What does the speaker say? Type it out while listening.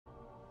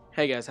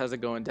Hey guys, how's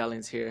it going?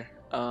 Dallian's here.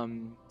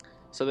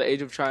 So the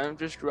Age of Triumph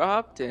just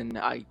dropped, and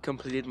I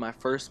completed my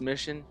first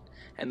mission,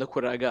 and look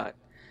what I got.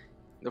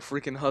 The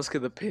freaking Husk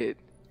of the Pit.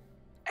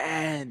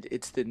 And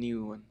it's the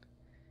new one.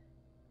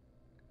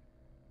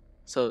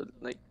 So,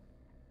 like,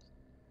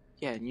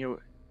 yeah, and you're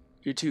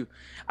too.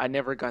 I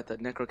never got the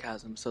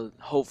Necrochasm, so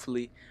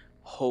hopefully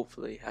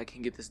I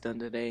can get this done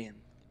today and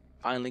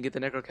finally get the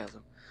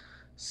Necrochasm.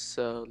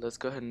 So let's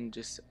go ahead and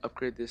just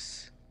upgrade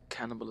this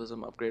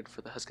cannibalism upgrade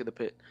for the Husk of the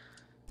Pit.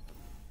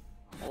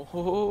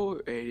 Oh,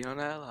 80 on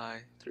ally,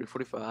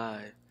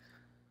 345.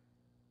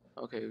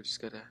 Okay, we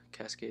just got a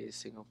Cascade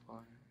single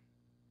point.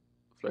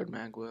 Flirt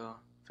Magwell,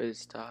 fitted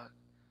stock.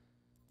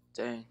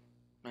 Dang,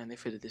 man, they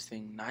fitted this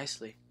thing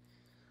nicely.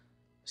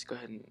 Let's go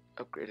ahead and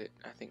upgrade it.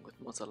 I think with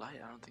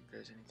Mozalite, I don't think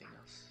there's anything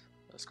else.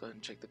 Let's go ahead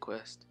and check the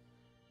quest.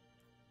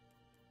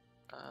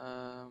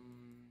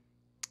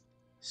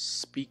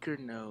 Speaker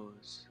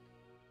knows.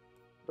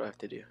 What do I have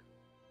to do?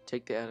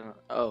 Take the add-on.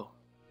 Oh,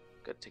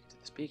 gotta take it to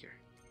the speaker.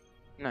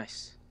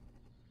 Nice.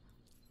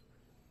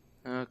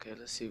 Okay,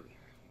 let's see what we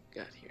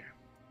got here.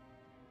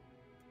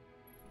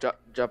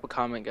 Drop a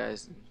comment,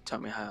 guys, and tell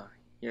me how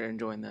you're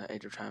enjoying the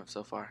Age of Triumph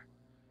so far.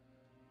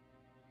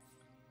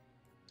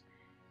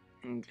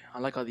 And I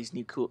like all these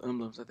new cool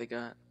emblems that they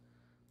got.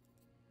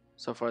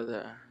 So far,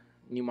 the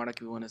new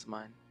Monarchy one is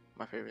my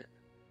favorite.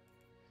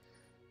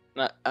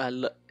 I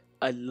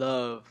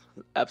love,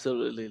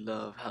 absolutely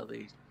love how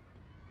they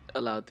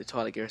allowed the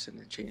Twilight Garrison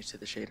to change to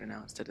the shader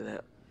now instead of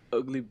that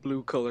ugly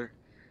blue color.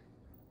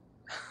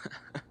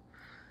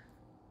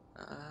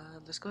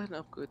 Let's go ahead and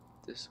upgrade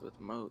this with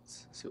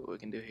modes. See what we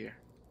can do here.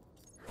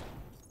 There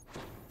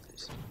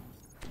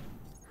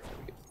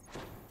we go.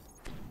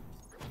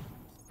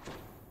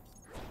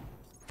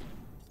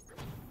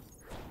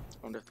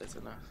 I wonder if that's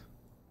enough.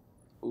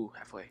 Ooh,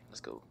 halfway. Let's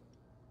go.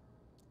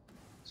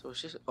 So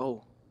it's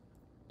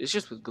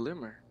just with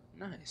Glimmer.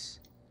 Nice.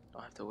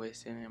 Don't have to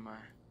waste any of my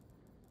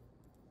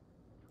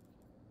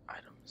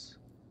items.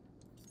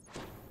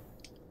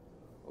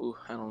 Ooh,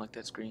 I don't like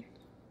that screen.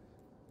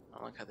 I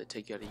don't like how they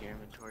take you out of your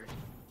inventory.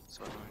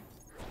 So annoying.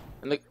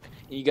 And look,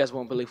 you guys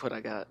won't believe what I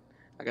got.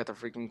 I got the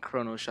freaking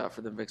Chrono Shot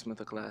for the Vex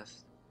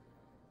Mythoclast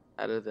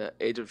out of the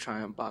Age of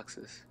Triumph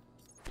boxes.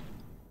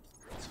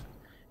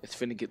 It's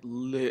finna get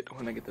lit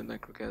when I get the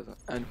Necrochasm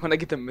and when I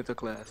get the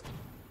Mythoclast.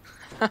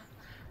 Okay,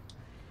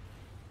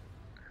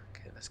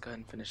 let's go ahead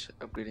and finish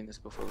upgrading this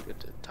before we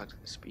get to talk to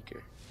the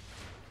speaker.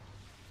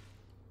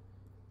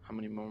 How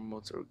many more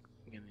modes are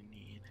we gonna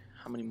need?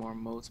 How many more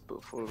modes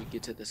before we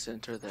get to the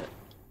center that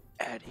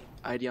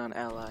Ideon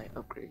Ally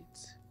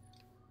upgrades?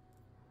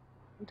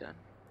 We done?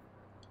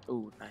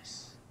 Ooh,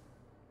 nice.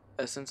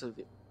 Essence of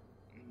the...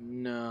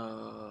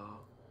 No.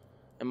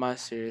 Am I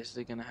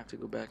seriously gonna have to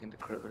go back into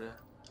Crota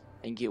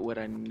and get what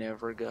I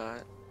never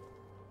got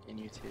in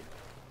YouTube?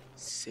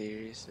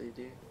 Seriously,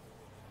 dude?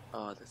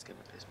 Oh, that's gonna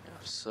piss me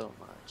off so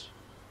much.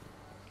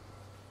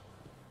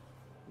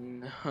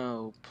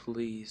 No,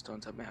 please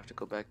don't tell me I have to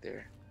go back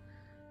there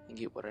and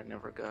get what I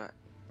never got.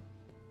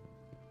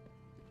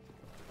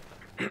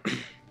 Here we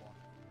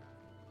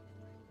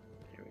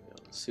go.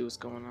 Let's see what's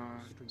going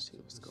on. Let's see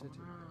what's going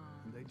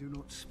on. They do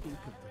not speak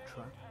of the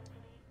trap.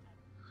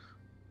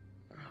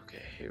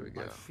 Okay, here we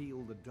go. I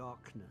feel the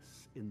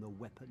darkness in the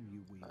weapon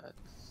you wield.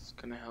 That's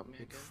gonna help me,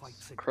 I guess.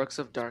 Fights Crux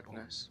of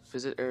Darkness.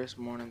 Visit Eris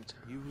Morning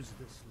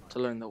to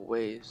learn the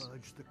ways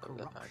of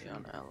the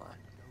Ideon Ally.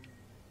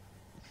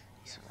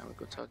 So now we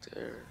go talk to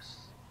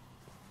Eris.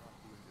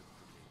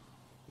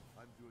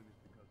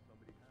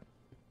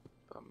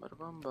 Bum ba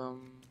bum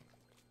bum.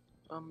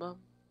 Bum bum.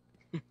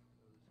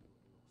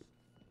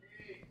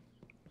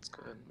 Let's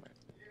go ahead and write.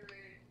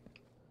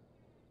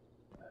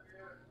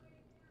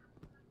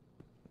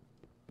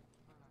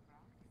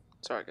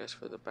 Sorry guys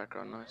for the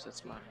background noise,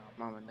 that's my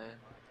mom and dad.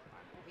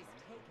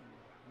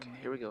 Okay,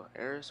 here we go.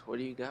 Eris, what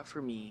do you got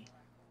for me?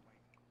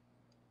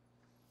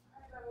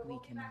 We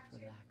cannot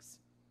relax.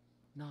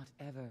 Not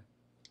ever.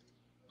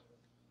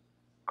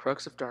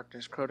 Crux of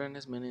Darkness. Crota and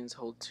his minions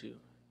hold two,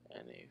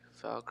 and a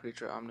foul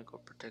creature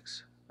Omnigore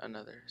protects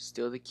another.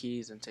 Steal the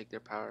keys and take their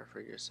power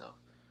for yourself.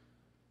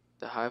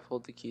 The Hive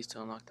hold the keys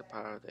to unlock the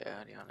power of the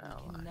Ideon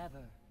Ally. Can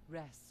never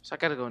rest. So I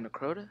gotta go into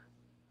Crota,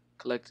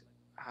 collect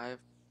Hive.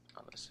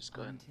 Oh, let's just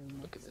go ahead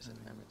and look at this in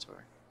the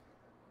inventory.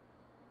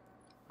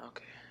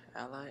 Okay,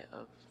 Ally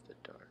of the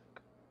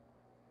Dark.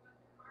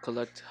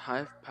 Collect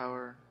Hive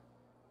power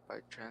by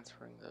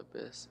transferring the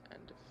Abyss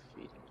and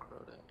defeating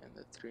Crota in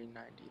the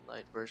 390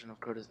 light version of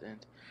Crota's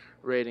End.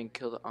 Raid and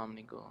kill the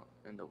Omnigore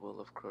in the Will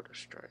of Crota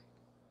Strike.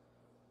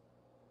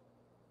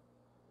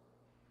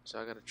 So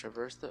I gotta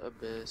traverse the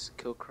Abyss,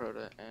 kill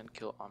Crota, and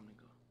kill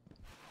Omnigore.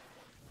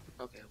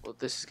 Okay, well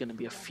this is gonna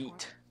be a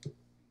feat.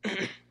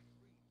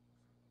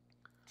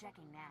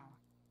 Checking now.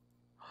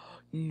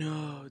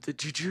 No, the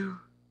Juju?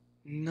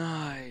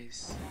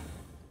 Nice.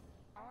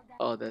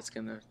 Oh, that's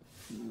gonna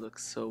look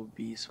so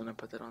beast when I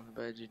put that on the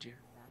bad Juju.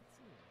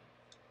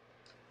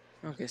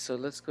 Okay, so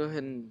let's go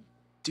ahead and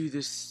do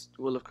this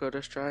Will of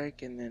Crota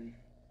strike, and then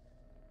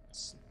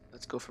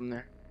let's go from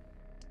there.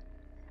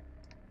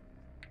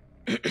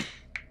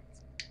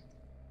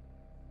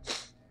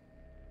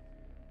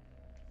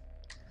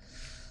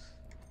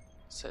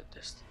 Set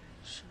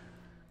destination.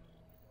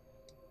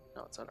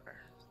 No, it's on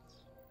Earth.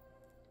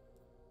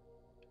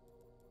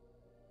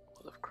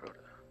 All of Crota.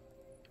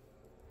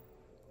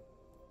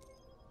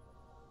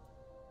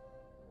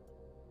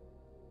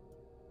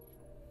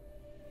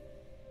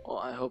 Well,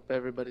 I hope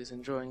everybody's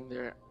enjoying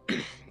their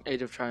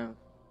Age of Triumph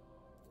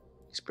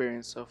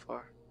experience so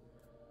far.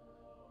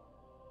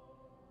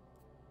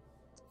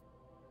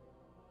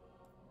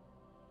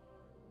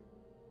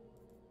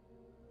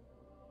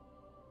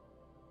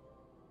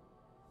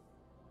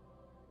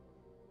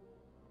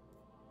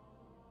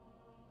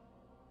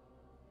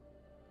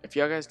 If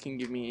y'all guys can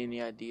give me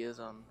any ideas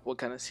on what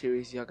kind of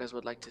series y'all guys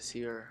would like to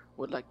see or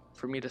would like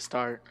for me to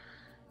start,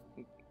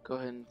 go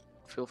ahead and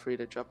feel free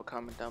to drop a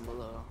comment down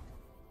below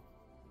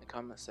in the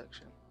comment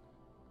section.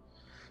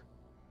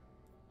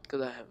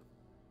 Because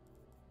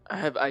I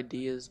have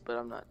ideas, but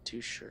I'm not too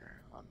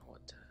sure on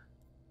what to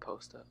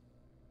post up.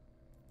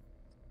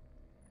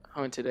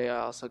 I mean, today I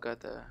also got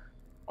the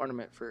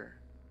ornament for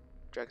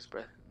Dragon's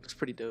Breath. Looks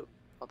pretty dope.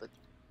 All the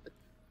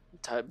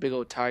big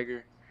old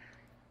tiger.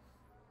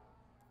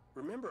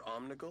 Remember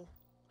Omnigul?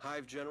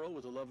 Hive General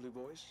with a lovely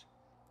voice?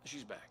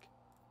 She's back.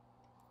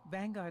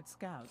 Vanguard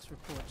scouts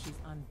report she's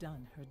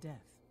undone her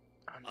death.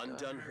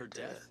 Undone her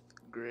death?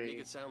 Great. Make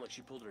it sound like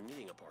she pulled her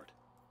knitting apart.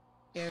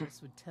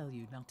 Eris would tell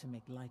you not to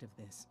make light of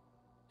this.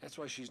 That's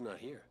why she's not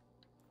here.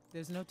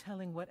 There's no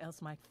telling what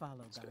else might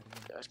follow, Guardian.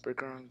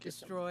 Icebreaker on.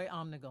 Destroy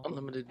Omnigul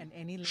Unlimited and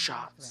any lingering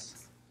shots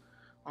threats.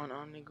 on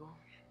Omnigul.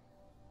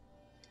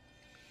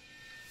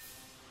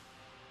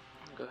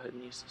 Go ahead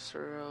and use the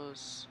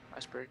Suros,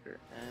 Icebreaker,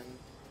 and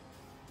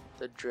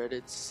the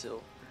dreaded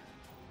Silver.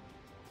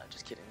 I'm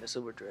just kidding, the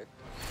Silver Dread.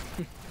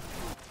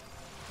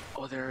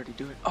 Oh, they're already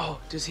doing.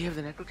 Oh, does he have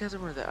the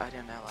Necrochasm or the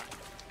Idion Ally?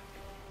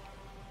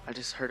 I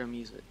just heard him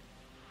use it.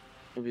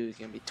 Maybe we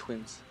can be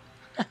twins.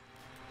 Let's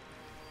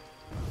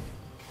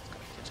go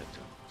catch up to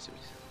him. See what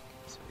he says.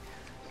 See what he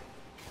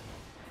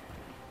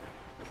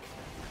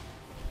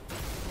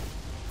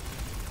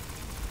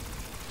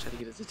has. Try to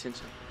get his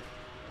attention.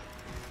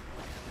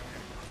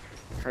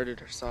 Heard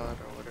it or saw it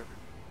or whatever.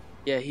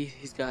 Yeah,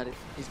 he's got it.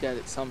 He's got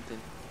it something.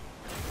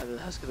 Either the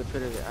Husk of the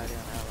Pit or the Idion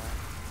Ally.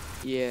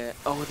 Yeah.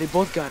 Oh, they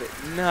both got it.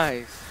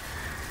 Nice.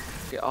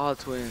 Okay, all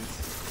twins.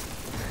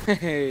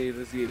 Hey,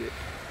 let's get it.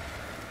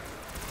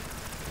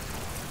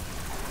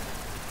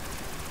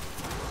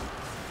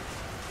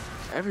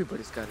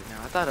 Everybody's got it now.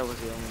 I thought I was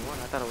the only one.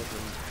 I thought it was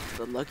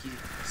the lucky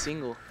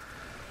single.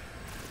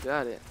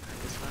 Got it.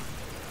 I guess not.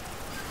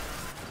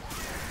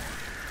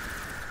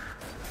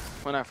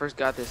 When I first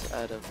got this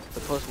out of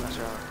the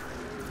Postmaster hour,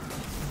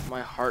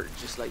 my heart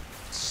just like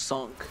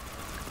sunk.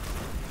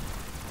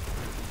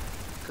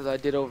 Because I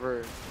did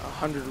over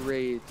 100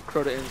 raids,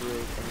 Crota ends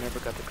raid, and never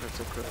got the Crux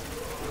of Crota.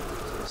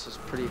 So this is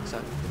pretty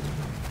exciting.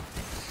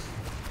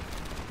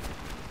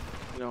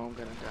 You know I'm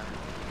gonna die.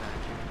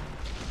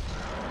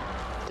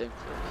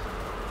 Thankfully.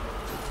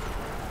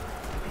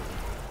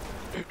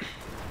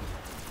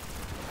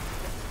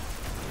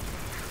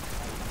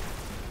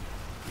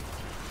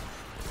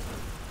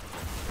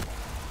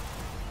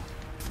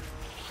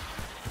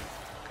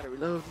 Gotta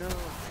reload, no.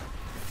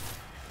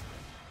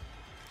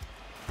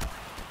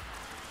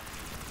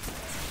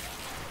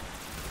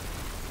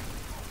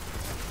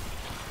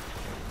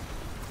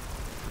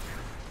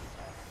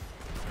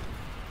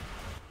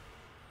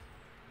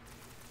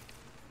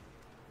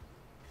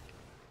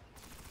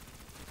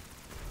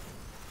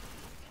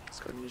 Let's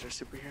go and use our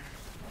super here.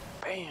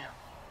 Bam!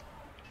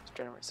 Let's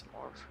generate some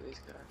orbs for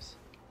these guys.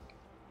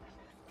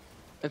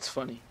 It's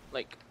funny,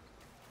 like,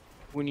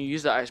 when you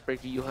use the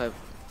Icebreaker, you'll have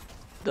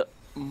the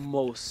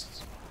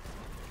most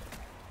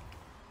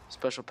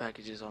special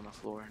packages on the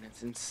floor, and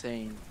it's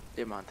insane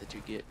the amount that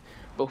you get.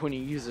 But when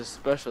you use a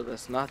special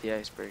that's not the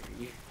Icebreaker,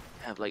 you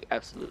have like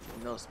absolutely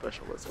no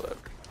special whatsoever.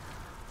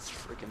 It's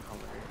freaking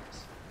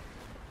hilarious.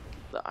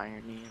 The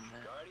irony in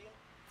that. Guardian,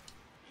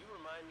 you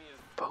remind me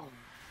of, Boom.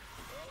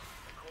 well,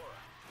 Cora,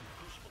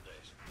 Crucible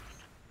days.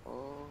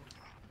 Oh,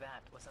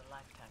 That was a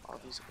lifetime all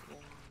ago. these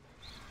orbs.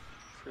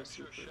 Free I'm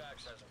sure super.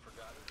 Shax hasn't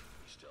forgotten.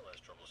 He still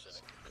has trouble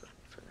sitting. Good.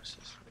 Finish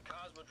this. The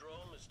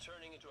Cosmodrome is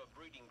turning into a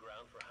breeding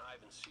ground for Hive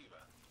and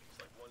Siva. It's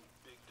like one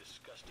big,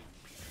 disgusting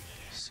petri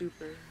dish.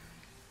 Super.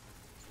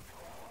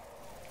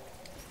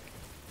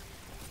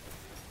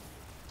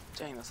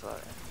 Dang, that's a lot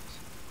of enemies.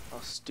 Oh,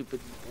 stupid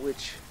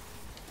witch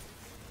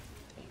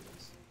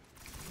things.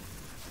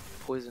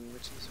 Poison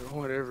witches or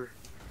whatever.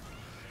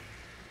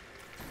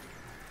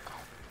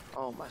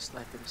 Oh, my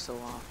sniping is so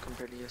off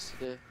compared to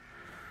yesterday.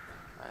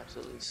 I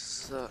absolutely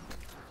suck.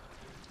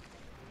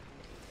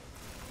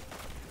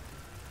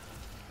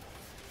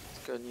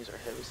 Let's go and use our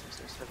heavy since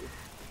there's heavy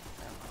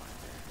ammo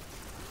in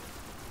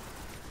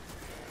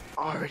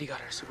there. Already got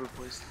our super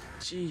poison.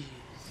 Jeez.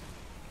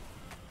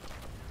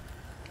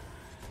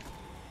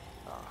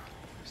 Oh,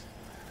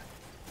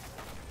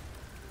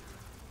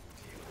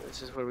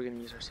 this is where we're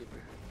gonna use our super.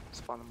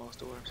 Spawn the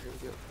most orbs. Here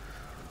we go.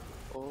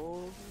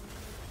 Oh,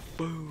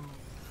 boom.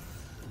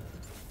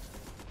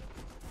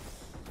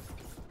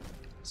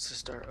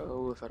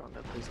 if I don't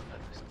die. Please don't die.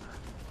 Please don't die.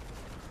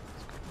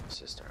 It's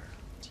just our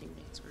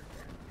teammates right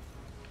here.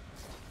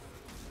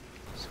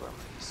 I swear I'm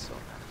gonna be so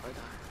mad if I die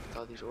with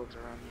all these orbs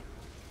around me.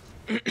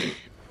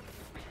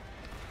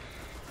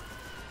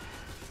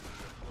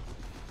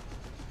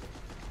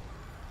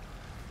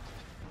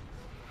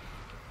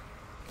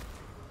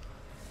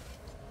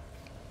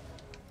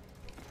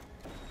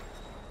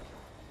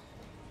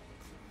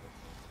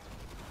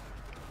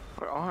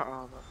 Where are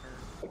all of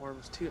our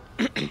orbs too?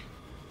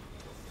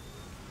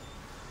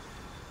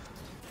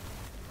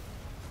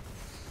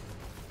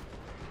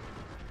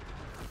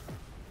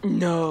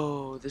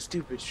 No, the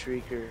stupid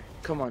shrieker.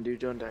 Come on, dude,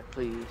 don't die.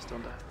 Please,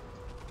 don't die.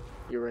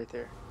 You're right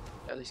there.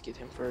 At least get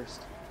him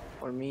first.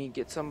 Or me,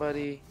 get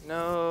somebody.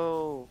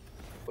 No!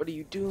 What are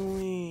you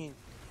doing?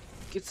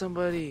 Get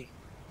somebody.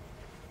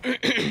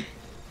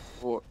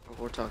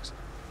 Vortox,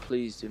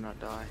 please do not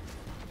die.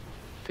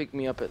 Pick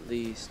me up at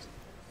least.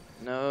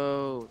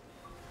 No.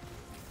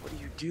 What are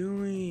you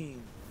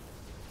doing?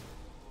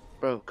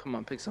 Bro, come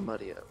on, pick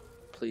somebody up.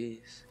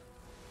 Please.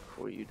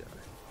 Before you die.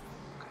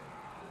 Okay.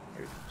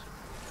 Here it comes.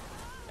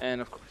 And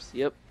of course,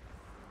 yep.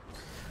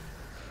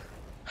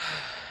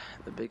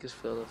 The biggest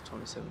fail of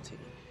 2017.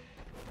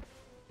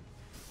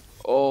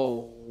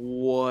 Oh,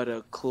 what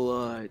a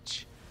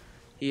clutch.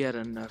 He had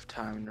enough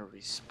time to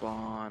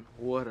respawn.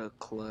 What a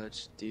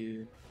clutch,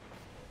 dude.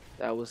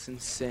 That was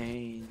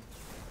insane.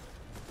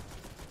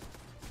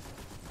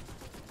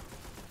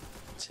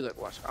 See,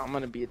 look, watch. I'm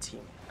gonna be a teammate.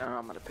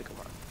 I'm gonna pick him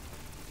up.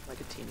 Like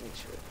a teammate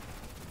should.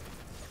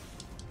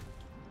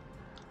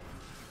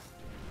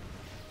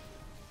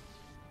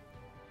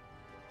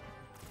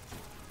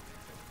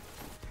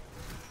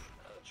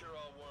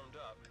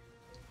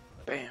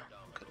 Bam!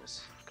 Look at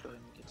this. Go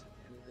ahead and get to the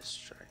end of this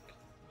strike,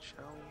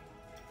 shall we?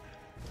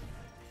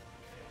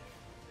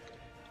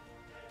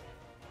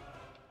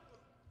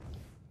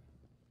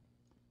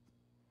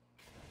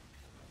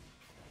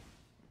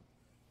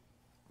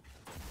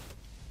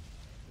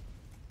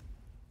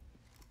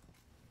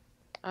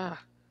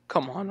 Ah,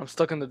 come on, I'm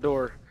stuck in the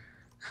door.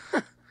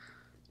 It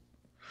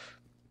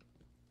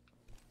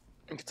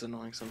gets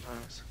annoying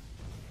sometimes.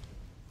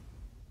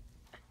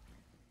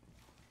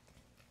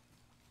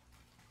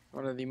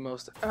 One of the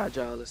most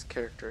agilest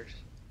characters,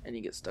 and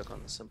you get stuck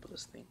on the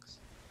simplest things.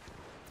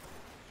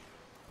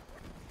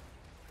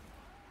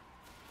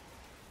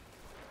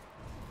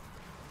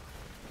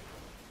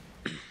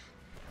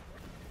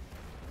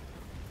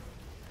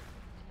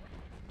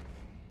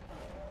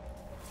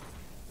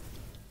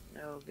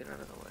 No, get out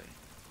of the way.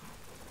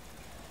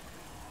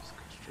 Let's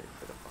go straight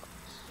for the box.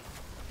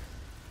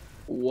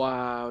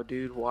 Wow,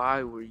 dude,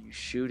 why were you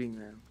shooting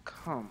them?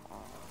 Come on.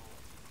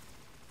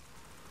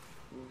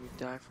 You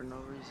die for no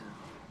reason.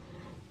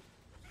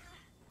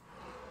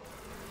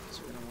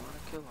 So we're gonna want to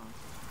kill him.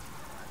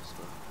 Might as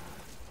well.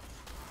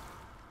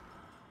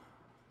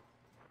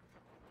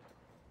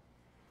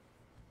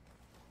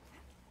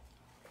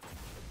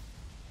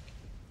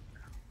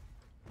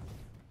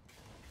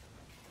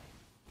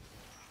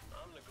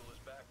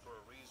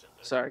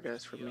 Sorry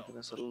guys for making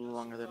this a little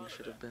longer than it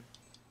should have been.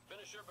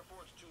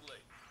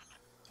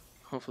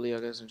 Hopefully you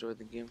guys enjoyed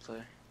the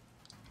gameplay.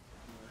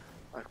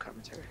 Live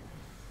commentary.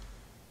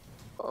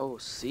 Oh,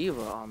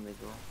 Siva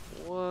Omnigal.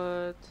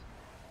 What?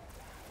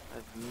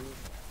 I've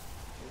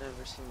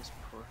never seen this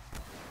before.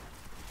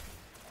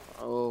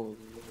 Oh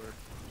lord.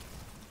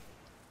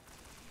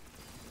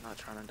 I'm not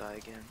trying to die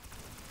again.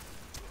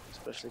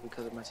 Especially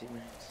because of my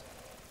teammates.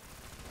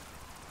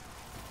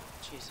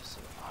 Jesus, a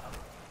lot of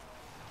them.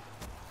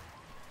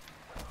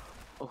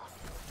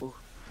 Oh,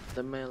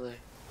 the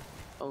melee.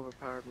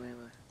 Overpowered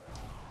melee.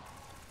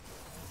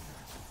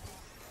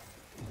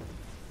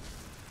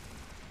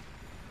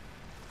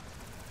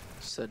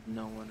 Said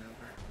no one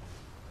ever.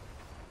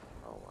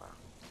 Oh wow.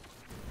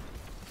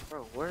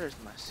 Bro, where is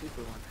my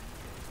super one?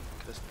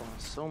 Could have spawned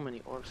so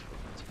many orbs for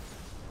my team.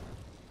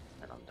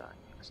 And I'm dying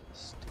because of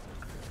this stupid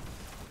crap.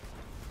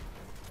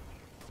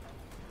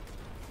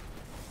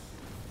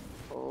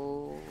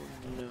 Oh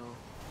no.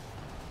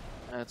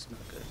 That's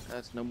not good.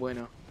 That's no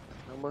bueno.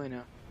 No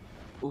bueno.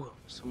 Ooh,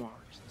 some more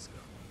orbs. Let's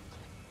go.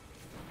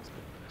 Let's go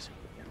for the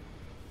super again.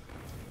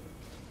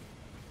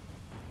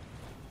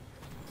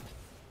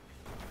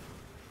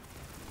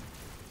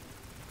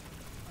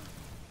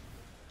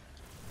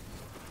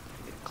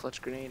 Clutch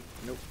grenade?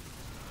 Nope.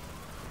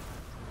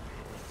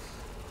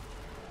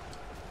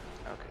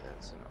 Okay,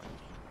 that's annoying.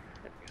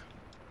 There we go.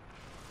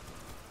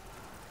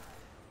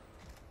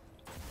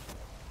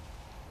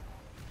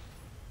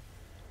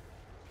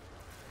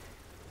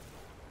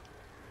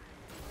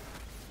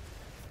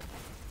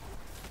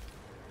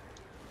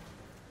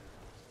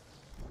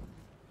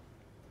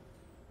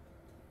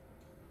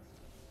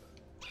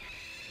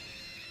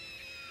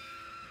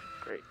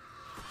 Great.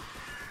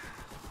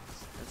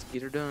 Let's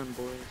get her done,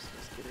 boys.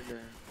 Let's get her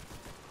done.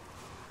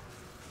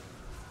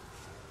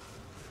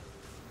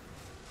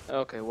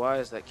 Okay, why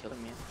is that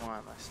killing me? Why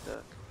am I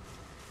stuck?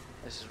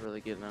 This is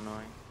really getting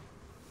annoying.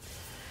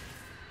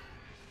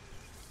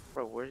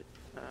 Bro, where?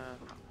 There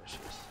she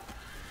is.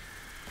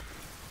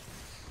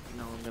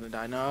 No, I'm gonna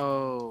die.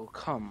 No,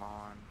 come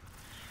on.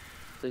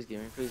 Please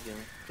give me, please give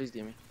me, please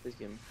give me, please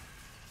give me.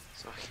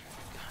 So,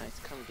 guys,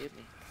 come get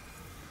me.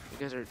 You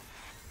guys are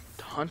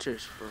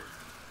hunters for...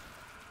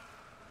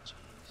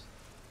 Jeez.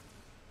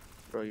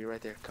 Bro, you're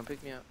right there. Come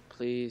pick me up.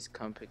 Please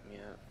come pick me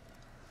up.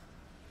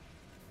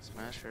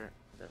 Smash her.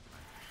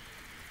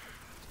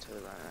 To the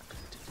right.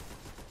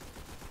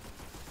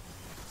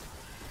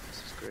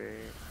 This is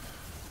great.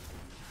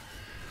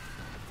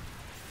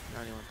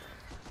 91.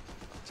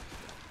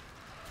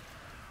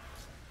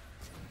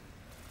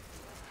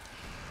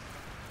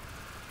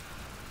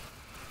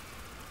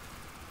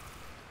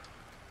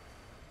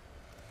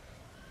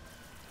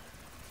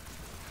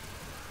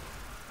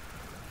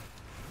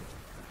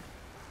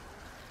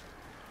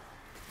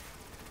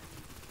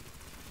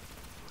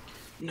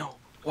 No,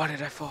 why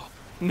did I fall?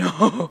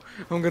 No,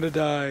 I'm gonna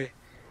die.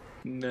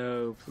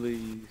 No,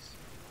 please.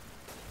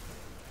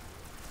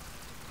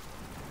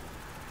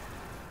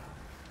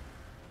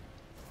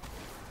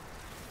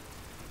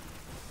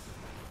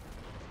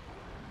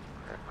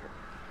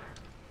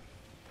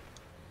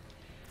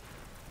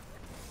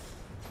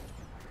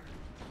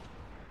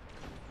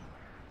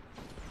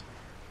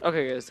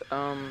 Okay, guys.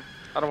 I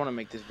don't want to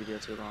make this video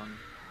too long.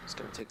 It's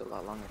gonna take a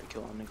lot longer to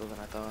kill Omnigal than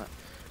I thought.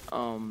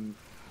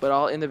 But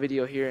I'll end the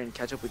video here and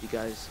catch up with you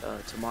guys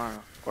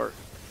tomorrow or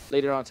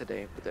later on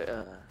today with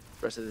the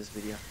rest of this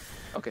video.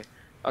 Okay,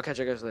 I'll catch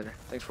you guys later.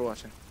 Thanks for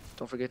watching.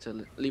 Don't forget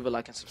to leave a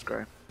like and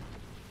subscribe.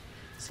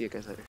 See you guys later.